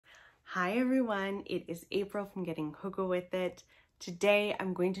Hi everyone, it is April from Getting Hookah With It. Today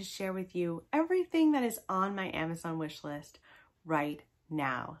I'm going to share with you everything that is on my Amazon wish list right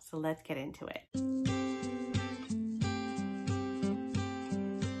now. So let's get into it.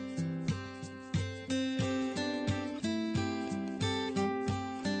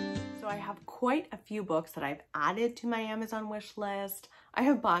 So I have quite a few books that I've added to my Amazon wish list. I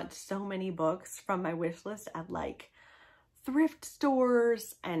have bought so many books from my wish list at like thrift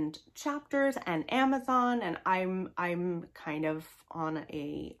stores and Chapters and Amazon, and I'm kind of on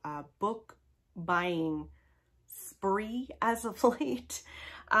a book buying spree as of late,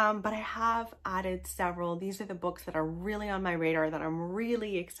 but I have added several. These are the books that are really on my radar that I'm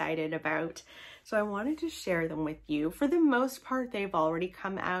really excited about, so I wanted to share them with you. For the most part, they've already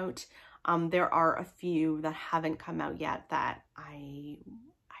come out. There are a few that haven't come out yet that I'm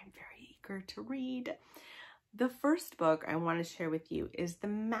very eager to read. The first book I want to share with you is The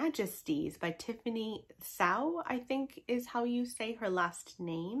Majesties by Tiffany Tsao, I think is how you say her last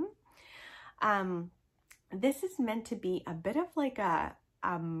name. This is meant to be a bit of like a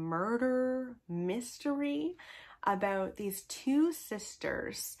murder mystery about these two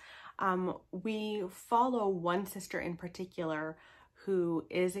sisters. We follow one sister in particular who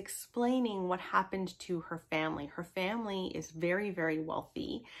is explaining what happened to her family. Her family is very, very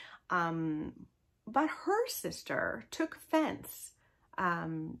wealthy. But her sister took offense,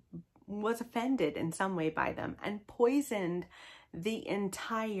 was offended in some way by them, and poisoned the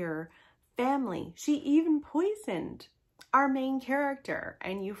entire family. She even poisoned our main character,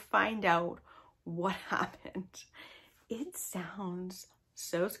 and you find out what happened. It sounds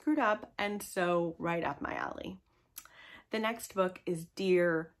so screwed up and so right up my alley. The next book is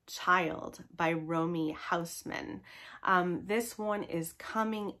Dear Child by Romy Hausman. This one is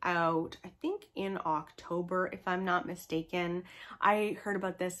coming out, I think, in October, if I'm not mistaken. I heard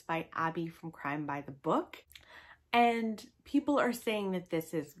about this by Abby from Crime by the Book. And people are saying that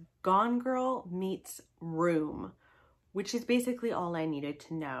this is Gone Girl meets Room, which is basically all I needed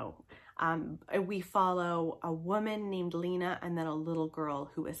to know. We follow a woman named Lena and then a little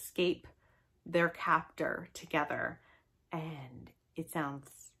girl who escape their captor together. And it sounds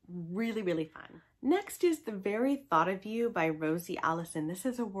really, really fun. Next is The Very Thought of You by Rosie Allison. This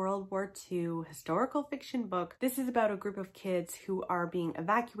is a World War II historical fiction book. This is about a group of kids who are being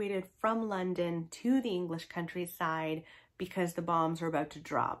evacuated from London to the English countryside because the bombs are about to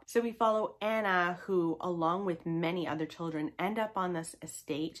drop. So we follow Anna, who, along with many other children, end up on this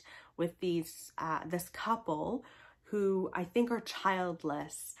estate with this couple who I think are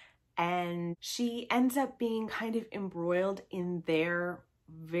childless. And she ends up being kind of embroiled in their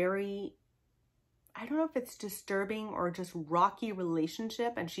very, I don't know if it's disturbing or just rocky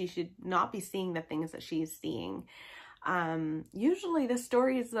relationship, and she should not be seeing the things that she's seeing. Usually the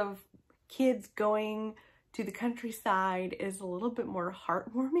stories of kids going to the countryside is a little bit more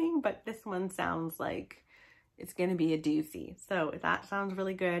heartwarming, but this one sounds like it's going to be a doozy. So that sounds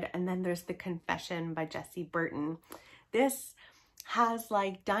really good. And then there's The Confession by Jessie Burton. This has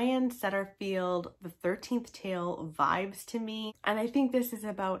like Diane Setterfield, The 13th Tale vibes to me. And I think this is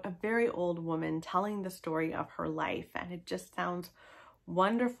about a very old woman telling the story of her life, and it just sounds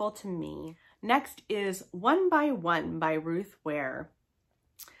wonderful to me. Next is One by One by Ruth Ware.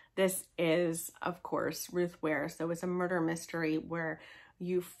 This is, of course, Ruth Ware. So it's a murder mystery where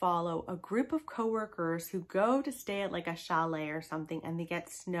you follow a group of coworkers who go to stay at like a chalet or something, and they get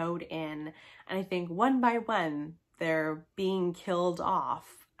snowed in. And I think one by one, they're being killed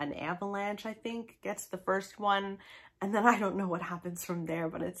off. An avalanche, I think, gets the first one. And then I don't know what happens from there,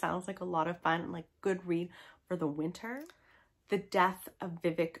 but it sounds like a lot of fun, like good read for the winter. The Death of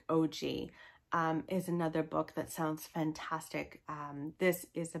Vivek Oji is another book that sounds fantastic. This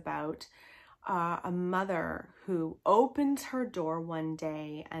is about a mother who opens her door one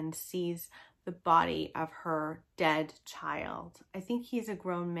day and sees the body of her dead child. I think he's a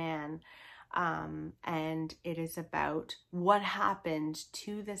grown man. And it is about what happened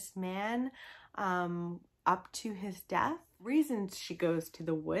to this man up to his death. Reasons She Goes to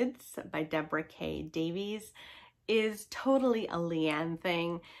the Woods by Deborah K. Davies is totally a Lianne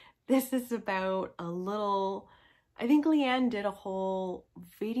thing. This is about a little, I think Lianne did a whole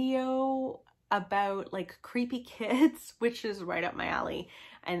video about like creepy kids, which is right up my alley.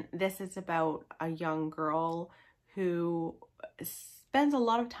 And this is about a young girl who spends a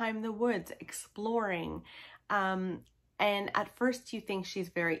lot of time in the woods exploring. And at first you think she's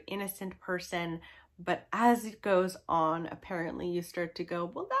a very innocent person, but as it goes on, apparently you start to go,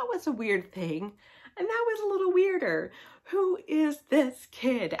 well, that was a weird thing. And that was a little weirder. Who is this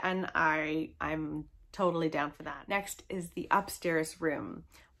kid? And I'm totally down for that. Next is The Upstairs Room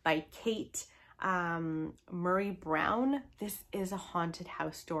by Kate Murray Brown. This is a haunted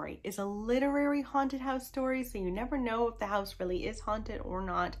house story. It's a literary haunted house story, so you never know if the house really is haunted or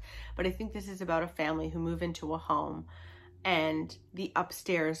not. But I think this is about a family who move into a home, and the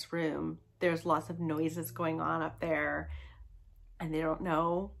upstairs room, there's lots of noises going on up there, and they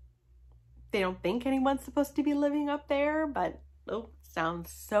don't think anyone's supposed to be living up there, but oh,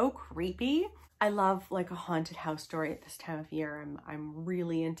 sounds so creepy. I love like a haunted house story at this time of year. I'm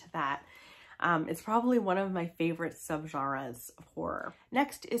really into that. It's probably one of my favorite subgenres of horror.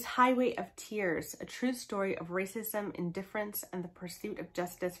 Next is Highway of Tears, a true story of racism, indifference, and the pursuit of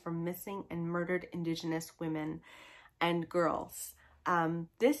justice for missing and murdered Indigenous women and girls.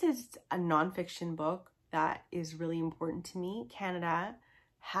 This is a nonfiction book that is really important to me. Canada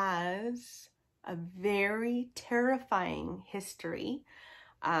has a very terrifying history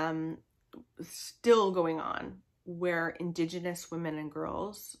still going on, where Indigenous women and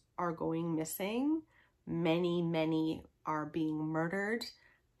girls are going missing. Many are being murdered,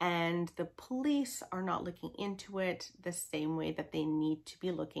 and the police are not looking into it the same way that they need to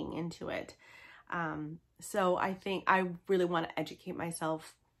be looking into it. So I think I really want to educate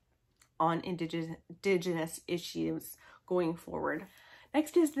myself on Indigenous issues going forward.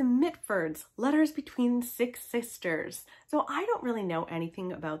 Next is the Mitfords, Letters Between Six Sisters. So I don't really know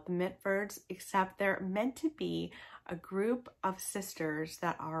anything about the Mitfords, except they're meant to be a group of sisters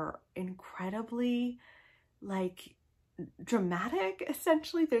that are incredibly like dramatic.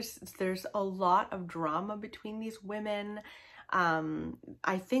 Essentially, there's a lot of drama between these women.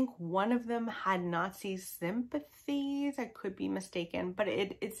 I think one of them had Nazi sympathies. I could be mistaken, but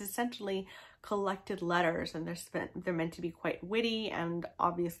it's essentially collected letters, and they're meant to be quite witty and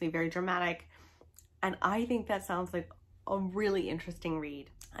obviously very dramatic. And I think that sounds like a really interesting read.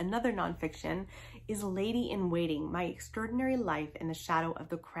 Another nonfiction is Lady in Waiting, My Extraordinary Life in the Shadow of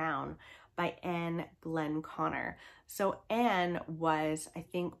the Crown by Anne Glenn Connor. So Anne was, I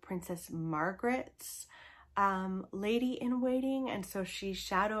think, Princess Margaret's lady in waiting, and so she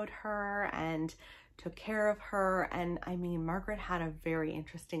shadowed her and took care of her. And I mean, Margaret had a very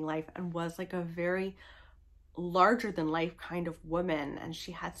interesting life and was like a very larger than life kind of woman, and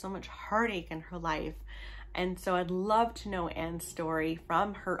she had so much heartache in her life. And so I'd love to know Anne's story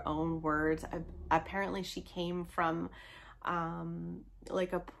from her own words. Apparently she came from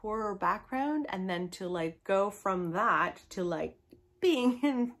like a poorer background, and then to like go from that to like being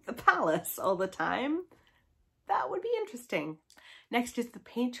in the palace all the time. That would be interesting. Next is the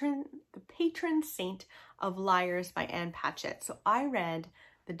Patron Saint of Liars by Anne Patchett. So I read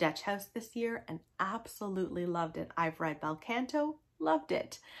The Dutch House this year and absolutely loved it. I've read Bel Canto, loved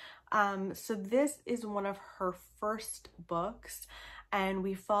it. So this is one of her first books, and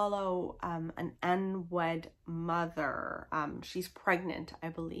we follow an unwed mother. She's pregnant, I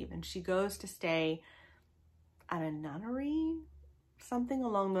believe, and she goes to stay at a nunnery, something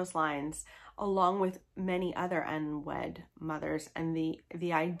along those lines, along with many other unwed mothers. And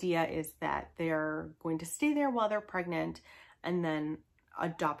the idea is that they're going to stay there while they're pregnant and then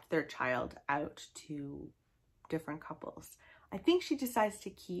adopt their child out to different couples. I think she decides to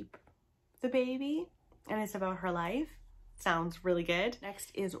keep the baby, and it's about her life. Sounds really good.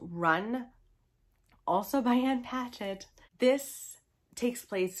 Next is Run, also by Anne Patchett. This takes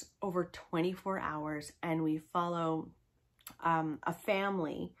place over 24 hours, and we follow a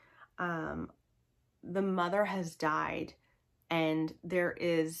family. The mother has died, and there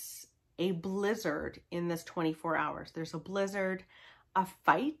is a blizzard in this 24 hours. There's a blizzard, a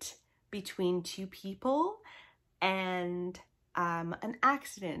fight between two people, and an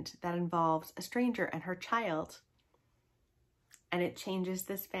accident that involves a stranger and her child. And it changes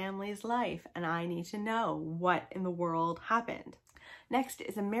this family's life, and I need to know what in the world happened. Next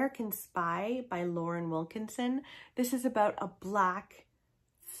is American Spy by Lauren Wilkinson. This is about a Black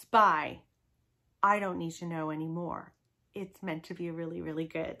spy. I don't need to know anymore. It's meant to be really, really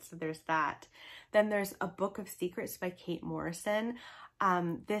good. So there's that. Then there's A Book of Secrets by Kate Morrison.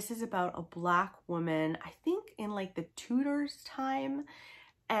 This is about a Black woman, I think in like the Tudors time.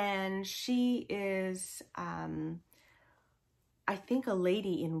 And she is, I think, a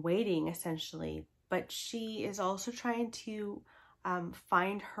lady in waiting essentially. But she is also trying to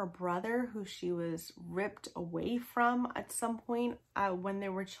find her brother, who she was ripped away from at some point when they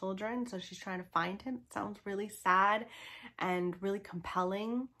were children. So she's trying to find him. It sounds really sad and really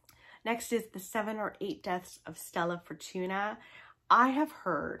compelling. Next is The 7 or 8 Deaths of Stella Fortuna. I have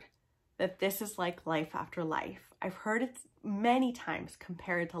heard that this is like Life After Life. I've heard it many times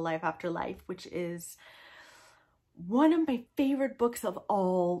compared to Life After Life, which is one of my favorite books of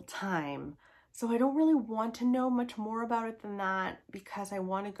all time. So I don't really want to know much more about it than that because I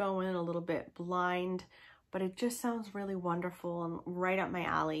want to go in a little bit blind, but it just sounds really wonderful and right up my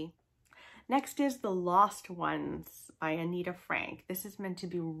alley. Next is The Lost Ones by Anita Frank. This is meant to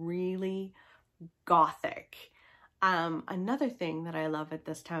be really gothic. Another thing that I love at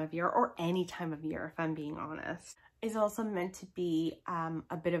this time of year, or any time of year if I'm being honest, is also meant to be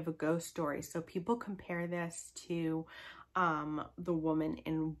a bit of a ghost story. So people compare this to The Woman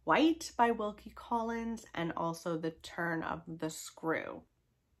in White by Wilkie Collins and also The Turn of the Screw.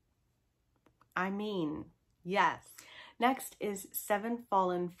 I mean, yes. Next is Seven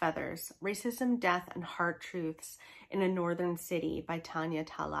Fallen Feathers, Racism, Death, and Hard Truths in a Northern City by Tanya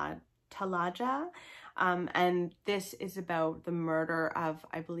Talaja. And this is about the murder of,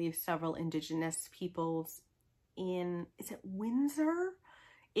 I believe, several Indigenous peoples in, is it Windsor?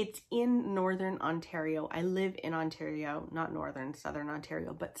 It's in Northern Ontario. I live in Ontario, not Northern, Southern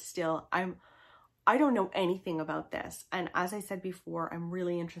Ontario, but still, I don't know anything about this. And as I said before, I'm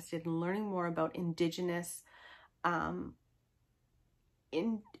really interested in learning more about Indigenous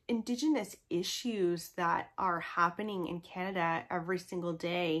Indigenous issues that are happening in Canada every single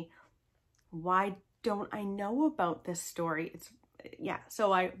day. Why don't I know about this story?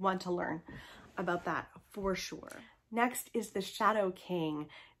 So I want to learn about that for sure. Next is The Shadow King.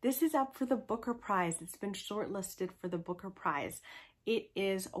 This is up for the Booker Prize. It's been shortlisted for the Booker Prize. It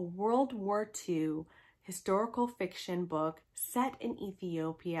is a World War II historical fiction book set in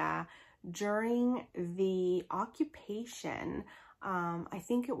Ethiopia during the occupation. I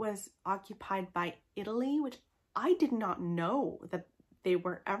think it was occupied by Italy, which I did not know that they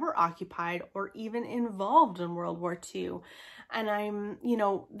were ever occupied or even involved in World War II. And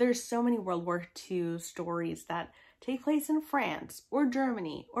there's so many World War II stories that take place in France or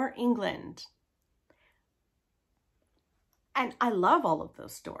Germany or England. And I love all of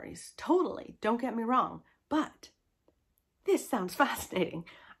those stories, totally, don't get me wrong, but this sounds fascinating.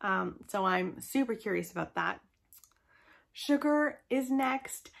 So I'm super curious about that. Sugar is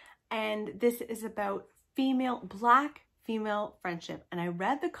next, and this is about Black female friendship. And I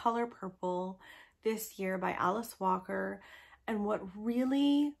read The Color Purple this year by Alice Walker, and what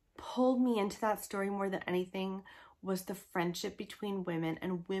really pulled me into that story more than anything was the friendship between women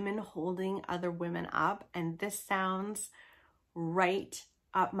and women holding other women up. And this sounds right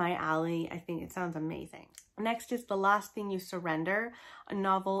up my alley. I think it sounds amazing. Next is The Last Thing You Surrender, a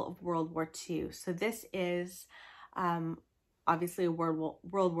novel of World War II. So this is obviously a World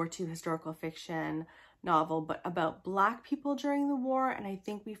War II historical fiction novel, but about Black people during the war. And I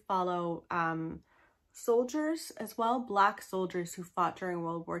think we follow soldiers as well, Black soldiers who fought during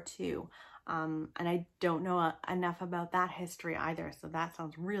World War II. And I don't know enough about that history either, so that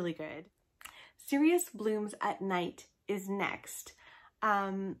sounds really good. Cereus Blooms at Night is next.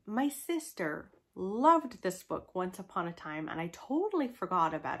 My sister loved this book once upon a time, and I totally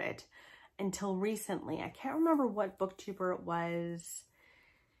forgot about it until recently. I can't remember what booktuber it was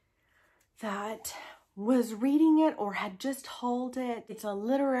that was reading it or had just hauled it. It's a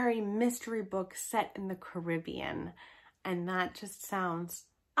literary mystery book set in the Caribbean, and that just sounds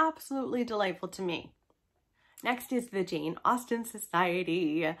absolutely delightful to me. Next is The Jane Austen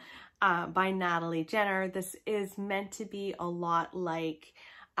Society by Natalie Jenner. This is meant to be a lot like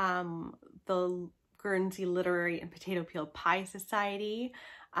the Guernsey Literary and Potato Peel Pie Society,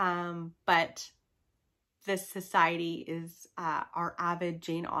 but this society is our avid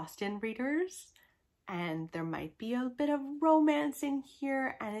Jane Austen readers, and there might be a bit of romance in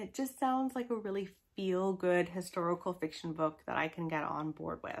here, and it just sounds like a really feel-good historical fiction book that I can get on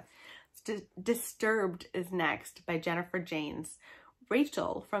board with. Disturbed is next by Jennifer Janes.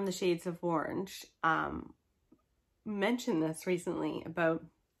 Rachel from the Shades of Orange mentioned this recently about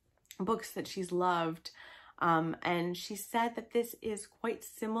books that she's loved, and she said that this is quite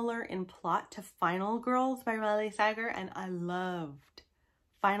similar in plot to Final Girls by Riley Sager, and I loved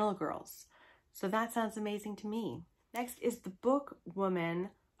Final Girls, so that sounds amazing to me. Next is The Book Woman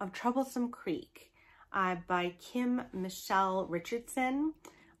of Troublesome Creek by Kim Michelle Richardson.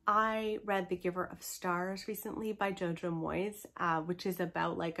 I read The Giver of Stars recently by Jojo Moyes, which is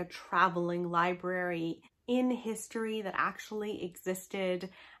about like a traveling library in history that actually existed.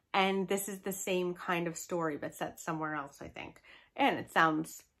 And this is the same kind of story, but set somewhere else, I think. And it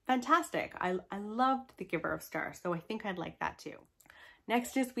sounds fantastic. I loved The Giver of Stars, so I think I'd like that too.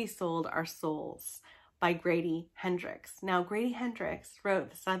 Next is We Sold Our Souls by Grady Hendrix. Now, Grady Hendrix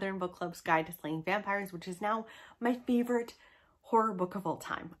wrote the Southern Book Club's Guide to Slaying Vampires, which is now my favorite horror book of all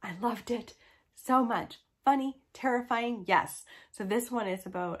time. I loved it so much. Funny, terrifying, yes. So this one is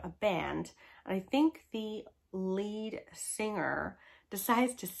about a band, and I think the lead singer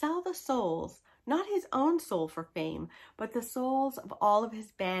decides to sell the souls, not his own soul for fame, but the souls of all of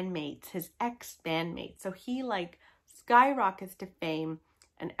his bandmates, his ex-bandmates. So he like skyrockets to fame,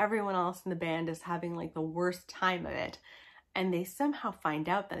 and everyone else in the band is having like the worst time of it. And they somehow find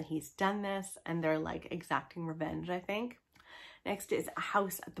out that he's done this, and they're like exacting revenge, I think. Next is A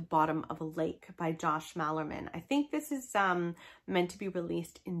House at the Bottom of a Lake by Josh Malerman. I think this is meant to be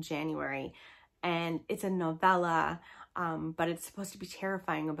released in January, and it's a novella, but it's supposed to be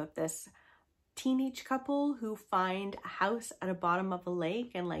terrifying about this teenage couple who find a house at the bottom of a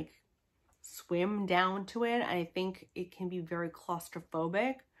lake and like swim down to it. I think it can be very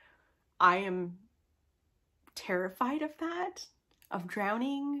claustrophobic. I am terrified of that, of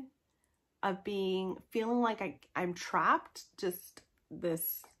drowning, of feeling like I'm trapped. Just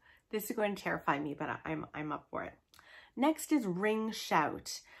this is going to terrify me, but I'm up for it. Next is Ring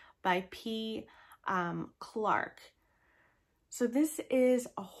Shout by P. Clark. So this is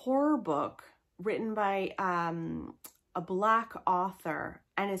a horror book written by a Black author,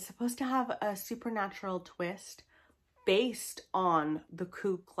 and it's supposed to have a supernatural twist based on the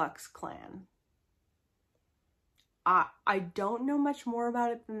Ku Klux Klan. I don't know much more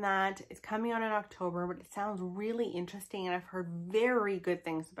about it than that. It's coming out in October, but it sounds really interesting, and I've heard very good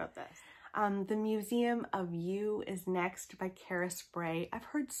things about this. The Museum of You is next by Kara Spray. I've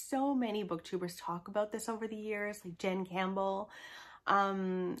heard so many booktubers talk about this over the years, like Jen Campbell.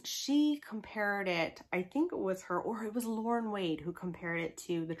 She compared it, I think it was her, or it was Lauren Wade who compared it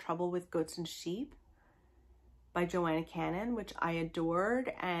to The Trouble with Goats and Sheep by Joanna Cannon, which I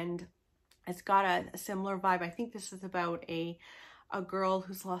adored, and it's got a similar vibe. I think this is about a girl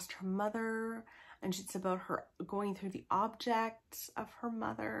who's lost her mother, and it's about her going through the objects of her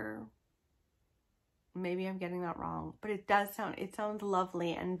mother. Maybe I'm getting that wrong, but it sounds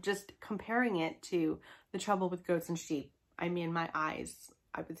lovely, and just comparing it to The Trouble with Goats and Sheep, I mean, my eyes,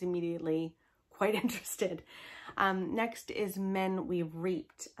 I was immediately quite interested. Next is Men We've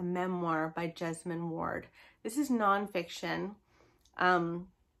Reaped, a memoir by Jesmyn Ward. This is nonfiction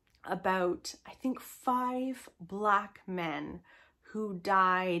about, I think, 5 Black men who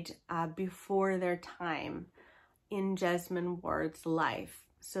died before their time in Jesmyn Ward's life.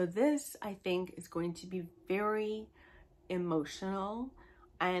 So this, I think, is going to be very emotional,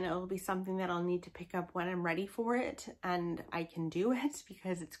 and it'll be something that I'll need to pick up when I'm ready for it, and I can do it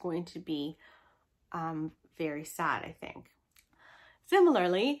because it's going to be very sad, I think.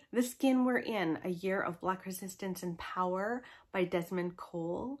 Similarly, The Skin We're In, A Year of Black Resistance and Power by Desmond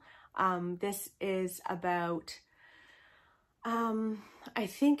Cole. This is about, I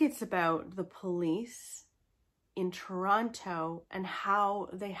think it's about the police in Toronto and how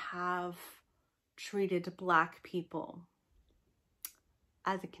they have treated Black people.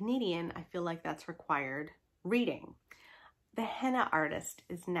 As a Canadian, I feel like that's required reading. The Henna Artist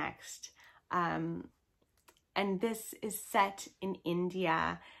is next. And this is set in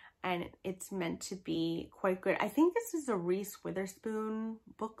India, and it's meant to be quite good. I think this is a Reese Witherspoon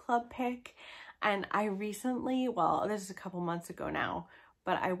book club pick. And I recently, well, this is a couple months ago now,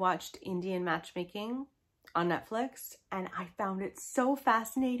 but I watched Indian Matchmaking on Netflix, and I found it so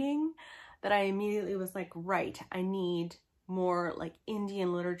fascinating that I immediately was like, right, I need more like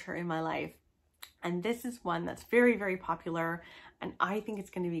Indian literature in my life. And this is one that's very, very popular, and I think it's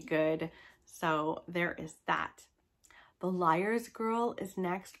going to be good. So there is that. The Liar's Girl is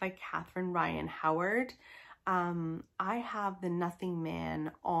next by Catherine Ryan Howard. I have The Nothing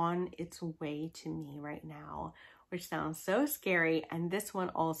Man on its way to me right now, which sounds so scary, and this one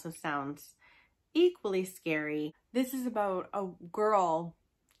also sounds equally scary. This is about a girl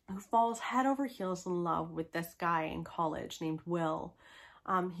who falls head over heels in love with this guy in college named Will.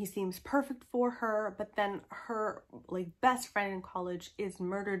 He seems perfect for her, but then her like best friend in college is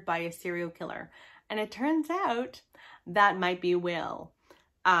murdered by a serial killer, and it turns out that might be Will.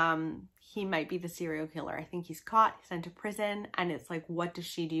 He might be the serial killer. I think he's caught, he's sent to prison, and it's like, what does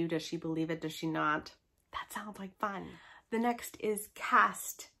she do? Does she believe it? Does she not? That sounds like fun. The next is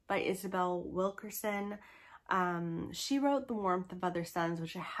Caste by Isabel Wilkerson. She wrote The Warmth of Other Suns,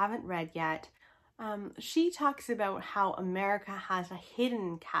 which I haven't read yet. She talks about how America has a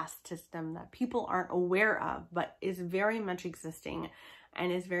hidden caste system that people aren't aware of, but is very much existing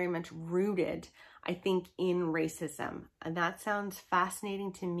and is very much rooted, I think, in racism. And that sounds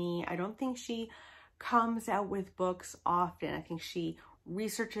fascinating to me. I don't think she comes out with books often. I think she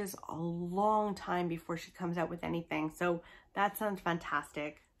researches a long time before she comes out with anything. So that sounds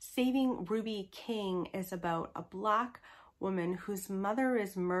fantastic. Saving Ruby King is about a Black woman whose mother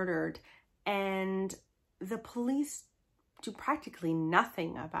is murdered, and the police do practically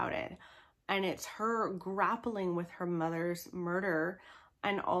nothing about it. and it's her grappling with her mother's murder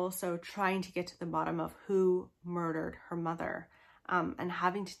and also trying to get to the bottom of who murdered her mother, and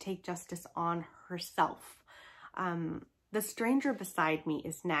having to take justice on herself. The Stranger Beside Me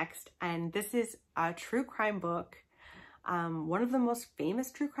is next, and this is a true crime book. One of the most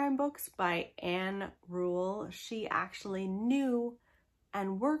famous true crime books by Anne Rule. She actually knew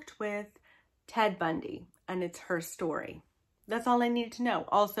and worked with Ted Bundy, and it's her story. That's all I needed to know.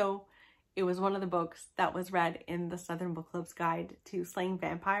 Also, it was one of the books that was read in the Southern Book Club's Guide to Slaying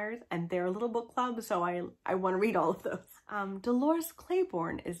Vampires, and they're a little book club, so I want to read all of those. Dolores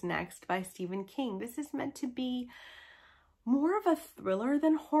Claiborne is next by Stephen King. This is meant to be more of a thriller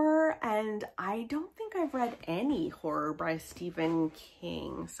than horror, and I don't think I've read any horror by Stephen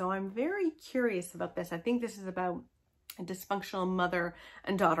King, so I'm very curious about this. I think this is about a dysfunctional mother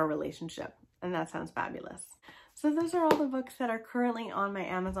and daughter relationship, and that sounds fabulous. So those are all the books that are currently on my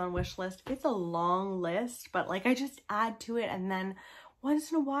Amazon wish list. It's a long list, but like I just add to it, and then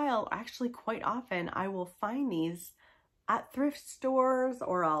once in a while, actually quite often, I will find these at thrift stores,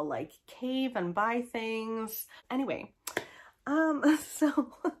 or I'll like cave and buy things. Anyway,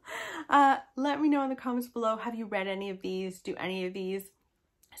 let me know in the comments below, have you read any of these? Do any of these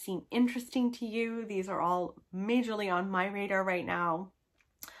seem interesting to you? These are all majorly on my radar right now.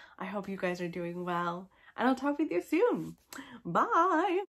 I hope you guys are doing well, and I'll talk with you soon. Bye!